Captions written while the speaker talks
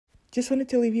just wanted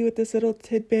to leave you with this little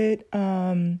tidbit.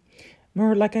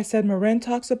 Like I said, Maren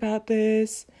talks about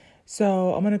this.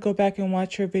 So I'm going to go back and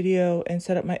watch her video and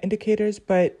set up my indicators.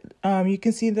 But you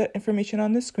can see the information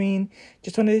on the screen.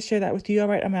 Just wanted to share that with you. All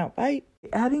right, I'm out. Bye.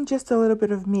 Adding just a little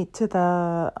bit of meat to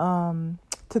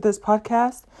this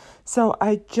podcast. So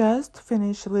I just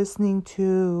finished listening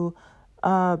to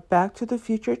Back to the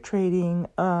Future Trading,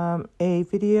 a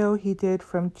video he did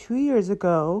from 2 years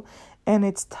ago, and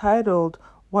it's titled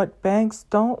 "What Banks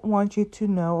Don't Want You to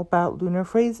Know About Lunar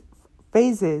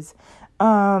Phases."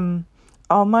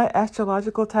 All my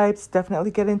astrological types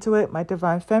definitely get into it. My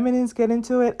divine feminines get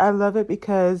into it. I love it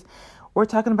because we're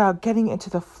talking about getting into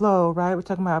the flow, right? We're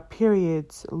talking about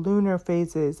periods, lunar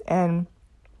phases, and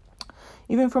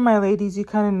even for my ladies, you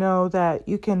kind of know that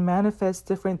you can manifest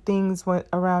different things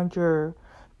around your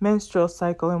menstrual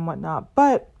cycle and whatnot.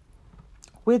 But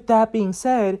with that being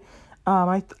said,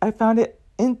 I found it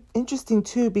interesting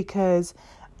too because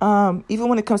even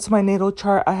when it comes to my natal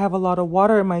chart, I have a lot of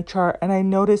water in my chart, and I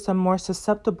notice I'm more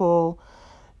susceptible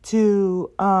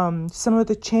to some of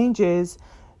the changes,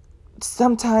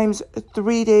 sometimes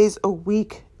 3 days a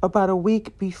week, about a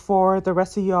week before the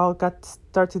rest of y'all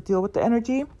start to deal with the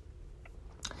energy.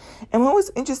 And what was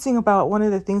interesting about one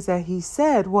of the things that he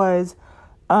said was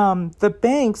the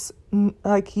banks,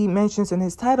 like he mentions in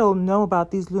his title, know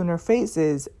about these lunar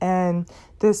phases, and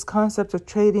this concept of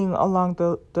trading along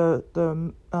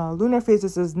the lunar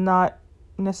phases is not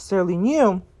necessarily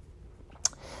new.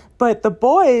 But the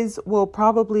boys will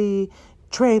probably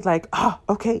trade like,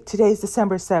 okay, today's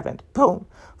December 7th, boom,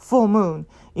 full moon,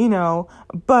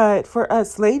 But for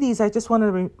us ladies, I just want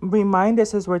to remind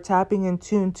us, as we're tapping in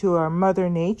tune to our mother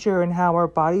nature and how our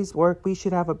bodies work, we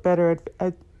should have a better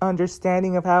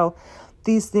understanding of how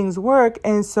these things work.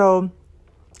 And so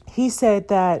he said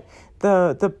that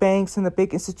the banks and the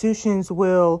big institutions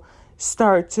will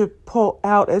start to pull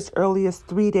out as early as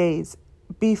 3 days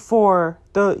before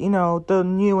the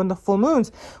new and the full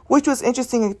moons, which was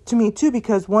interesting to me too,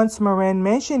 because once Maren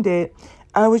mentioned it,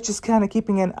 I was just kind of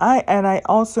keeping an eye, and I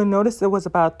also noticed it was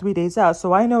about 3 days out.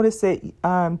 So I noticed it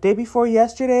day before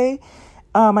yesterday.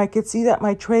 I could see that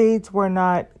my trades were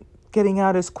not getting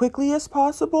out as quickly as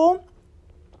possible,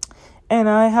 and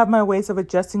I have my ways of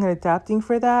adjusting and adapting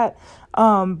for that.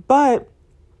 But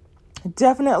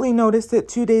definitely noticed it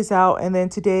 2 days out, and then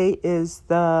today is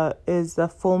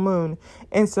the full moon,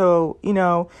 and so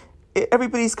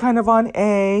everybody's kind of on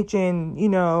edge and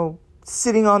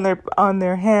sitting on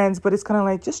their hands, but it's kind of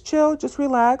like, just chill, just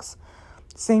relax.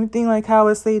 Same thing like how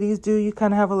us ladies do. You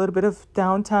kind of have a little bit of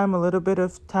downtime, a little bit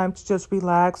of time to just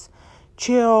relax,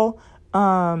 chill.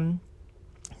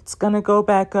 It's gonna go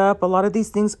back up. A lot of these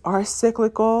things are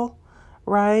cyclical,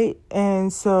 right?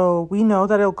 And so we know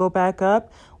that it'll go back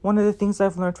up. One of the things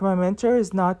I've learned from my mentor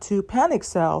is not to panic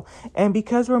sell. And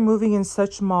because we're moving in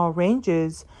such small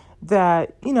ranges,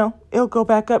 that, it'll go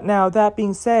back up. Now, that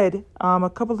being said, a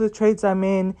couple of the trades I'm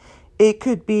in, it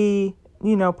could be,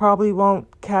 probably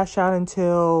won't cash out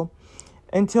until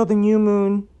the new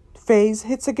moon phase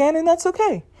hits again, and that's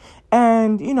okay.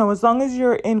 And, as long as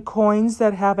you're in coins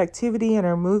that have activity and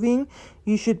are moving,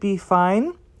 you should be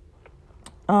fine.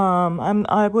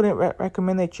 I wouldn't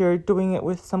recommend that you're doing it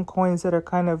with some coins that are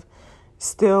kind of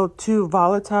still too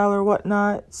volatile or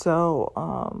whatnot.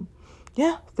 So,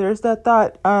 yeah, there's that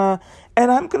thought.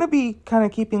 And I'm going to be kind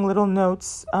of keeping little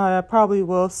notes. I probably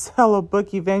will sell a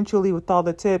book eventually with all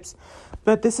the tips.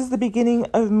 But this is the beginning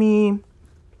of me,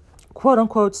 quote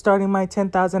unquote, starting my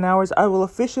 10,000 hours. I will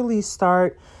officially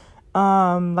start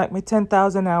like my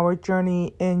 10,000 hour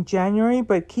journey in January.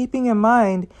 But keeping in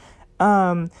mind,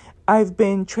 I've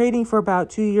been trading for about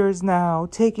 2 years now,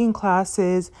 taking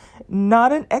classes,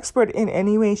 not an expert in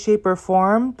any way, shape, or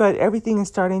form, but everything is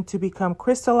starting to become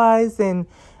crystallized, and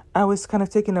I was kind of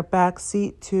taking a back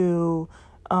seat to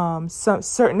some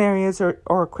certain areas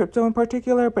or crypto in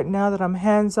particular. But now that I'm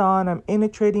hands-on, I'm in a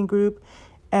trading group,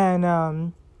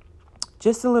 and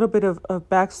just a little bit of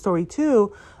backstory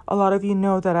too. A lot of you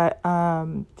know that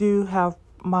I do like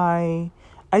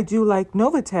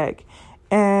Novatech.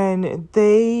 And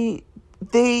they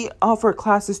offer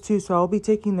classes too, so I'll be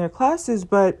taking their classes.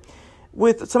 But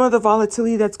with some of the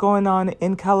volatility that's going on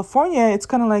in California, it's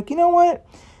kind of like, you know what?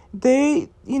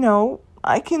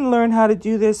 I can learn how to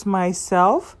do this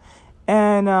myself.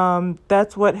 And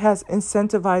that's what has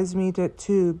incentivized me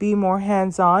to be more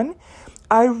hands-on.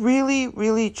 I really,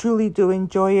 really, truly do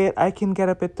enjoy it. I can get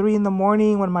up at 3 a.m.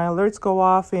 when my alerts go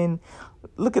off and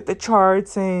look at the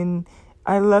charts, and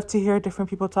I love to hear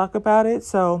different people talk about it.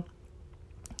 So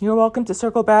you're welcome to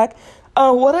circle back.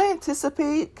 What I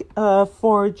anticipate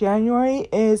for January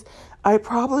is I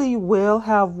probably will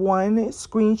have one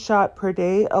screenshot per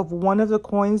day of one of the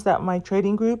coins that my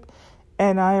trading group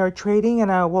and I are trading,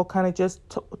 and I will kind of just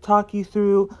talk you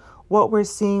through what we're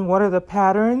seeing, what are the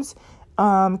patterns,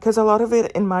 because a lot of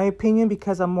it, in my opinion,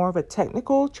 because I'm more of a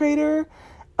technical trader,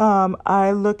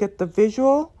 I look at the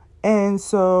visual, and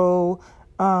so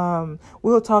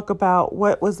we'll talk about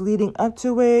what was leading up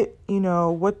to it,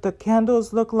 what the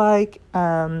candles look like,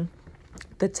 the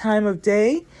time of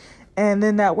day, and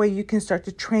then that way you can start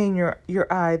to train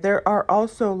your eye. There are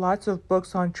also lots of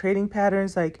books on trading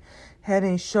patterns like Head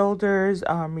and Shoulders,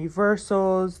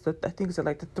 reversals, I think it's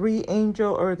like the three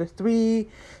angel or the three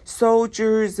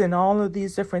soldiers, and all of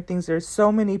these different things. There's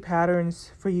so many patterns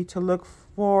for you to look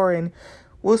for, and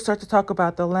we'll start to talk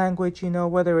about the language,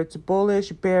 whether it's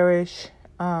bullish, bearish,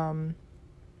 and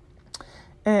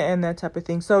that type of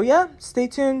thing. So yeah, stay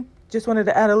tuned. Just wanted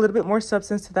to add a little bit more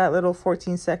substance to that little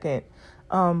 14-second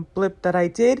blip that I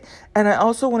did. And I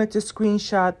also wanted to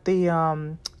screenshot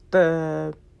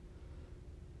the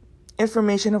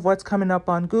information of what's coming up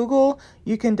on Google.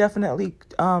 You can definitely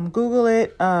Google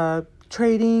it,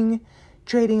 trading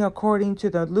according to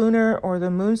the lunar or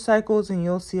the moon cycles, and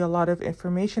you'll see a lot of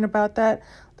information about that.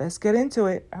 Let's get into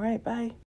it. All right, bye.